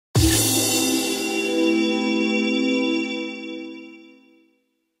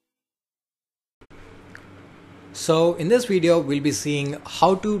So in this video, we'll be seeing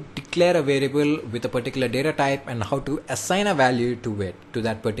how to declare a variable with a particular data type and how to assign a value to it, to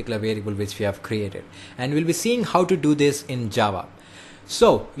that particular variable which we have created. And we'll be seeing how to do this in Java.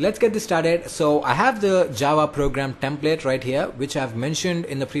 So let's get this started. So I have the Java program template right here, which I've mentioned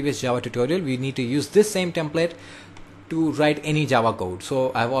in the previous Java tutorial. We need to use this same template to write any Java code.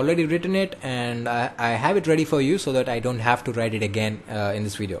 So I've already written it and I have it ready for you so that I don't have to write it again in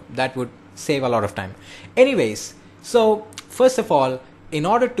this video. That would save a lot of time. Anyways, so first of all, in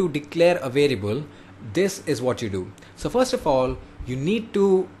order to declare a variable, this is what you do. So first of all, you need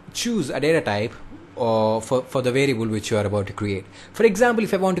to choose a data type for the variable which you are about to create. For example,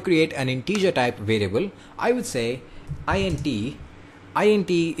 if I want to create an integer type variable, I would say int. Int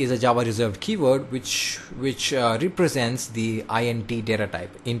is a Java reserved keyword which represents the int data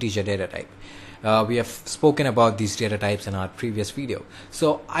type, integer data type. We have spoken about these data types in our previous video.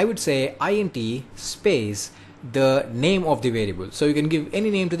 So I would say int space the name of the variable. So you can give any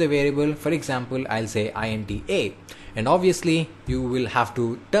name to the variable. For example, I'll say int a, and obviously you will have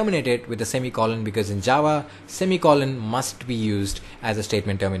to terminate it with a semicolon, because in Java semicolon must be used as a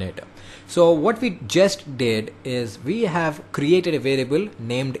statement terminator. So what we just did is we have created a variable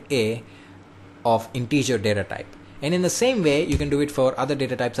named a of integer data type. And in the same way, you can do it for other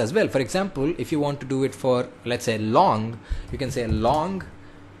data types as well. For example, if you want to do it for, let's say, long, you can say long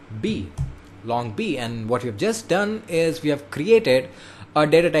b. And what we've just done is we have created a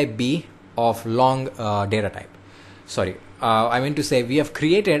data type b of long data type. Sorry, I meant to say we have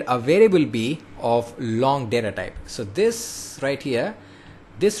created a variable b of long data type. So this right here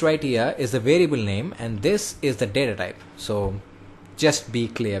is the variable name and this is the data type. So just be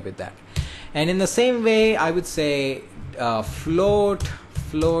clear with that. And in the same way, I would say float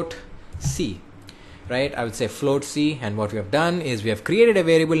c, right? I would say float c, and what we have done is we have created a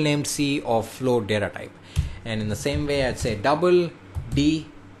variable named c of float data type. And in the same way, I'd say double d.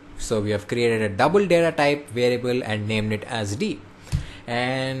 So we have created a double data type variable and named it as d.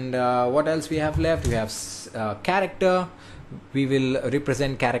 And what else we have left? We have character. We will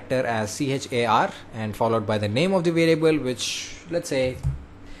represent character as char and followed by the name of the variable, which, let's say,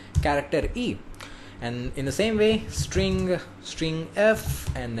 character e. And in the same way, string f,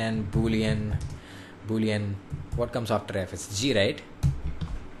 and then boolean. What comes after f? It's g, right?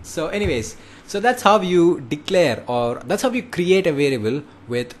 So anyways, so that's how you declare, or that's how you create a variable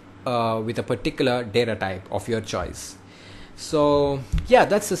with a particular data type of your choice. So yeah,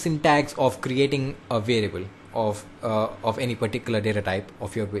 that's the syntax of creating a variable of any particular data type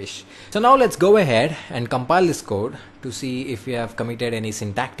of your wish. So now let's go ahead and compile this code to see if we have committed any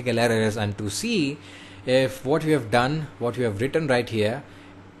syntactical errors and to see if what we have done, what we have written right here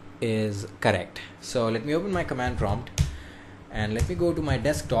is correct. So let me open my command prompt and let me go to my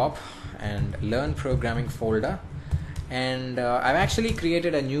desktop and learn programming folder. And I've actually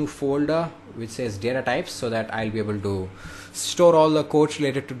created a new folder which says data types, so that I'll be able to store all the codes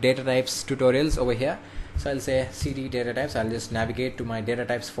related to data types tutorials over here. So I'll say cd data types. I'll just navigate to my data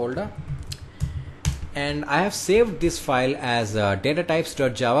types folder, and I have saved this file as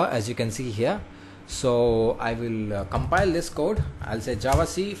datatypes.java, as you can see here. So I will compile this code. I'll say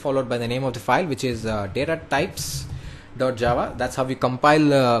javac followed by the name of the file, which is datatypes.java. That's how we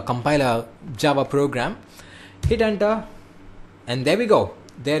compile a Java program. Hit enter, and there we go.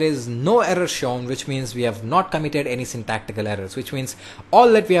 There is no error shown, which means we have not committed any syntactical errors, which means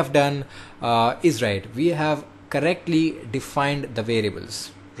all that we have done is right. We have correctly defined the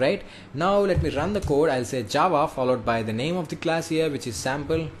variables. Right now, let me run the code. I'll say Java followed by the name of the class here, which is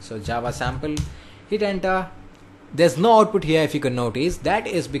sample. So Java sample. Hit enter. There's no output here, if you can notice. That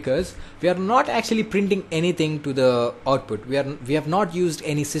is because we are not actually printing anything to the output. We have not used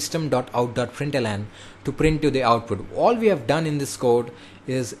any system.out.println to print to the output. All we have done in this code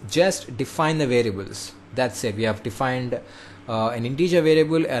is just define the variables. That's it. We have defined an integer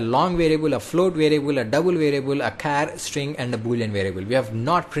variable, a long variable, a float variable, a double variable, a char, string, and a boolean variable. We have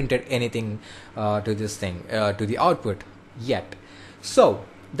not printed anything to this thing, to the output yet. So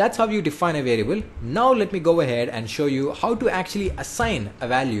that's how you define a variable. Now let me go ahead and show you how to actually assign a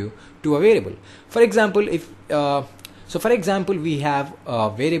value to a variable. For example, we have a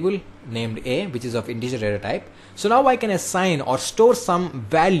variable named a, which is of integer data type. So now I can assign or store some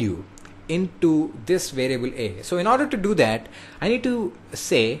value into this variable a. So in order to do that, I need to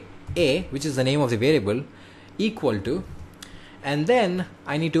say a, which is the name of the variable, equal to, and then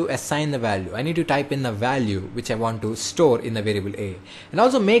I need to assign the value. I need to type in the value which I want to store in the variable a, and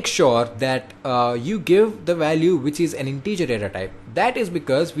also make sure that you give the value which is an integer data type. That is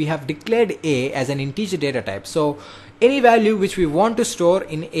because we have declared a as an integer data type. So any value which we want to store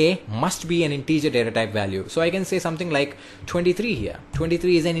in a must be an integer data type value. So I can say something like 23 here.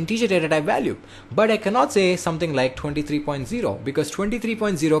 23 is an integer data type value, but I cannot say something like 23.0 because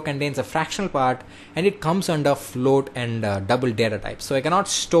 23.0 contains a fractional part and it comes under float and double data type. So I cannot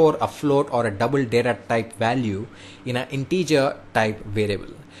store a float or a double data type value in an integer type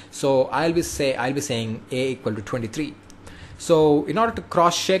variable. So I'll be saying a equal to 23. So in order to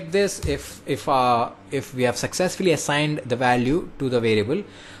cross check this, if we have successfully assigned the value to the variable,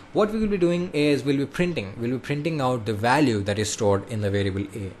 what we will be doing is we'll be printing out the value that is stored in the variable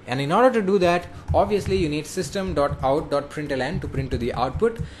a. And in order to do that, obviously you need system.out.println to print to the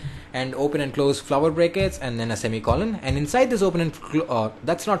output, and open and close flower brackets and then a semicolon. And inside this open and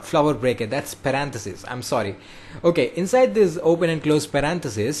that's not flower bracket, that's parenthesis. I'm sorry. Okay, inside this open and close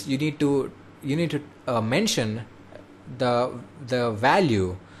parenthesis, you need to mention the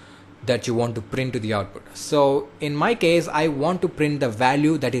value that you want to print to the output. So in my case, I want to print the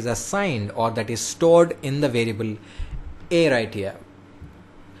value that is assigned or that is stored in the variable a right here.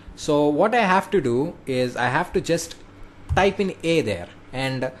 So what I have to do is I have to just type in a there,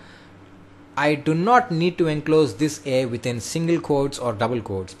 and I do not need to enclose this a within single quotes or double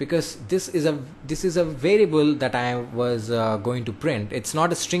quotes because this is a variable that I was going to print. It's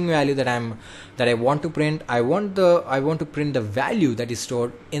not a string value that I want to print. I want to print the value that is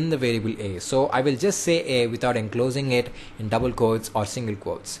stored in the variable a. So I will just say a without enclosing it in double quotes or single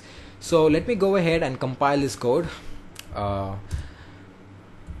quotes. So let me go ahead and compile this code. So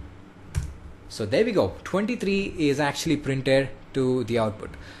there we go. 23 is actually printed to the output.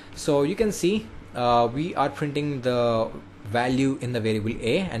 So you can see we are printing the value in the variable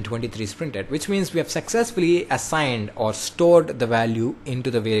a and 23 is printed, which means we have successfully assigned or stored the value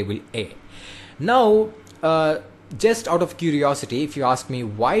into the variable a. Now just out of curiosity, if you ask me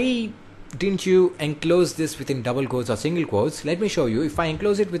why didn't you enclose this within double quotes or single quotes, let me show you. If I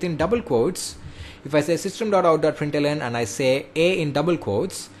enclose it within double quotes, if I say system.out.println and I say a in double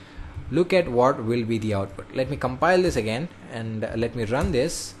quotes, look at what will be the output. Let me compile this again and let me run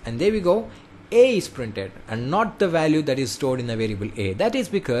this, and there we go. A is printed and not the value that is stored in the variable a. That is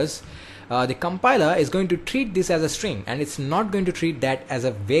because the compiler is going to treat this as a string and it's not going to treat that as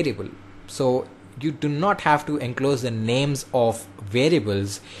a variable. So you do not have to enclose the names of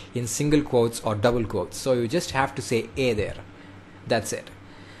variables in single quotes or double quotes. So you just have to say a there. That's it.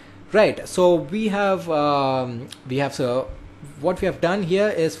 Right. So we have so what we have done here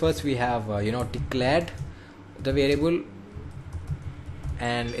is first we have declared the variable,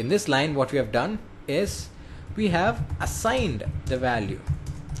 and in this line what we have done is we have assigned the value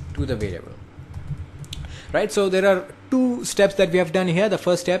to the variable. Right, so there are two steps that we have done here. The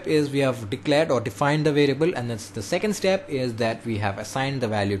first step is we have declared or defined the variable, and that's the second step is that we have assigned the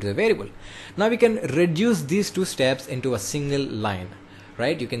value to the variable. Now we can reduce these two steps into a single line.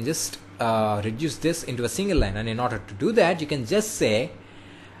 Right, you can just reduce this into a single line, and in order to do that you can just say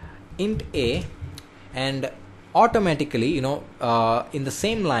int a, and automatically in the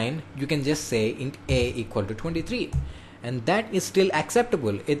same line you can just say int a equal to 23, and that is still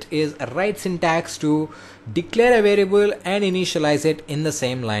acceptable. It is a right syntax to declare a variable and initialize it in the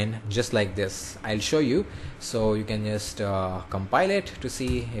same line, just like this. I'll show you, so you can just compile it to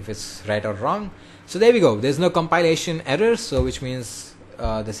see if it's right or wrong. So there we go, there's no compilation error, so which means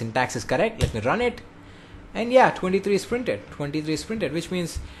the syntax is correct. Let me run it, and yeah, 23 is printed. 23 is printed, which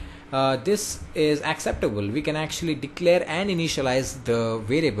means this is acceptable. We can actually declare and initialize the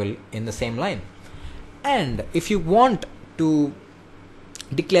variable in the same line. And if you want to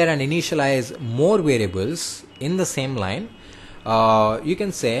declare and initialize more variables in the same line, you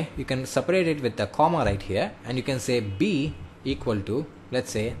can separate it with the comma right here, and you can say b equal to,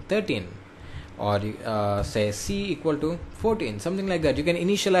 let's say, 13, or say c equal to 14, something like that. You can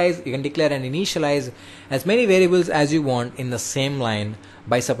declare and initialize as many variables as you want in the same line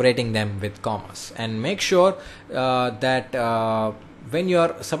by separating them with commas, and make sure that when you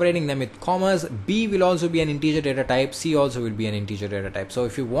are separating them with commas, b will also be an integer data type, c also will be an integer data type. So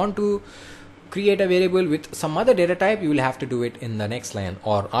if you want to create a variable with some other data type, you will have to do it in the next line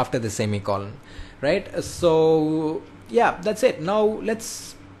or after the semicolon, right? So yeah, that's it. Now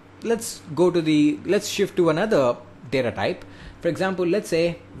let's shift to another data type. For example, let's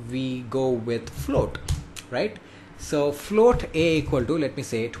say we go with float, right? So float a equal to, let me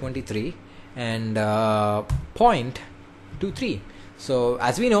say, 23 and 0.23. So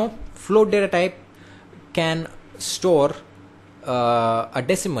as we know, float data type can store a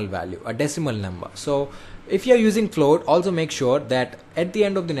decimal value, a decimal number. So if you are using float, also make sure that at the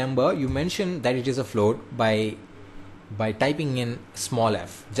end of the number you mention that it is a float by by typing in small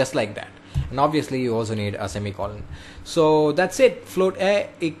f, just like that. And obviously you also need a semicolon. So that's it, float a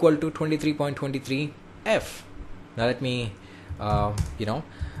equal to 23.23 f. Now let me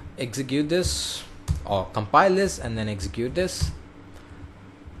execute this, or compile this and then execute this.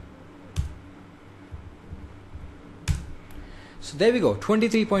 So there we go,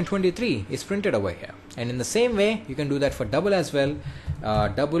 23.23 is printed over here. And in the same way you can do that for double as well.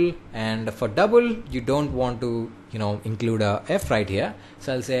 Double, and for double you don't want to include a f right here,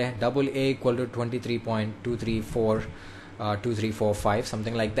 so I'll say double a equal to 23.2342345,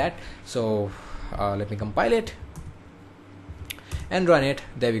 something like that. So let me compile it and run it.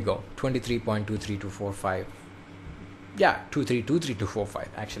 There we go, 23.23245. Yeah, 23.23245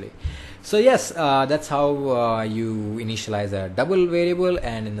 actually. So yes, that's how you initialize a double variable.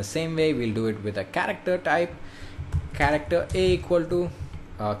 And in the same way we'll do it with a character type, character a equal to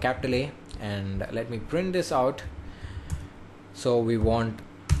capital A, and let me print this out. So we want,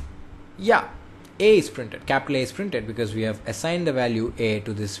 yeah, a is printed, capital A is printed, because we have assigned the value a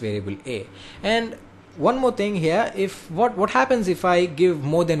to this variable a. And one more thing here, if what happens if I give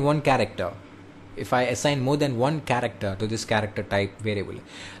more than one character, if I assign more than one character to this character type variable.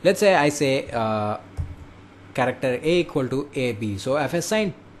 Let's say I say character a equal to ab, so I've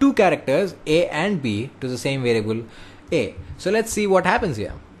assigned two characters a and b to the same variable a. So let's see what happens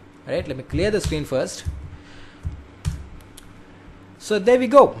here. Alright, let me clear the screen first. So there we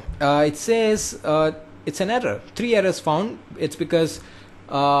go. It says it's an error, 3 errors found. It's because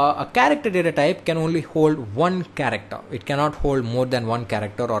a character data type can only hold one character. It cannot hold more than one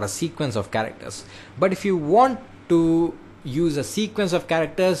character or a sequence of characters. But if you want to use a sequence of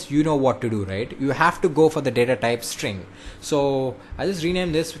characters, you know what to do, right? You have to go for the data type string. So I'll just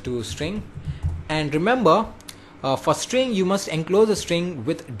rename this to string. And remember, for string you must enclose a string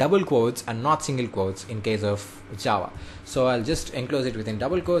with double quotes and not single quotes in case of Java. So I'll just enclose it within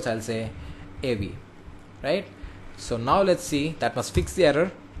double quotes. I'll say AB, right? So now let's see, that must fix the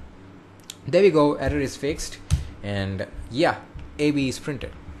error. There we go, error is fixed, and yeah, AB is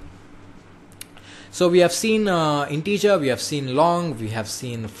printed. So we have seen integer, we have seen long, we have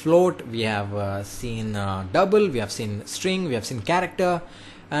seen float, we have seen double, we have seen string, we have seen character,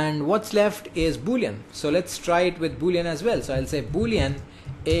 and what's left is boolean. So let's try it with boolean as well. So I'll say boolean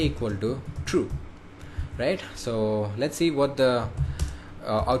a equal to true, right? So let's see what the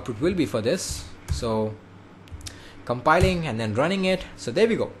output will be for this. So compiling and then running it. So there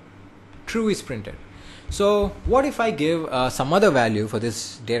we go, true is printed. So what if I give some other value for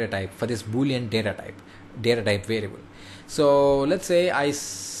this data type, for this boolean data type variable? So let's say I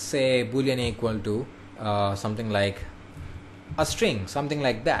say boolean equal to something like a string, something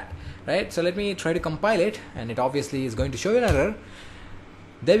like that, right? So let me try to compile it, and it obviously is going to show you an error.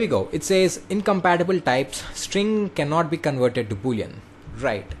 There we go, it says incompatible types, string cannot be converted to boolean,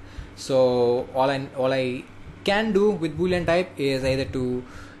 right? So all I can do with boolean type is either to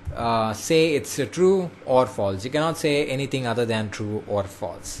say it's true or false. You cannot say anything other than true or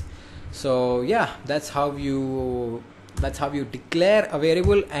false. So yeah, that's how you declare a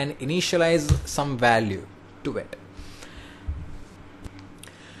variable and initialize some value to it.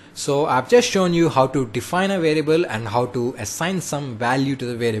 So I've just shown you how to define a variable and how to assign some value to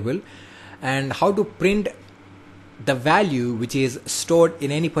the variable, and how to print the value which is stored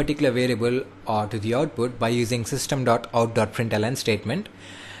in any particular variable or to the output by using system.out.println statement.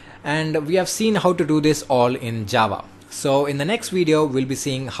 And we have seen how to do this all in Java. So in the next video we'll be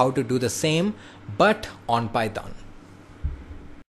seeing how to do the same but on Python.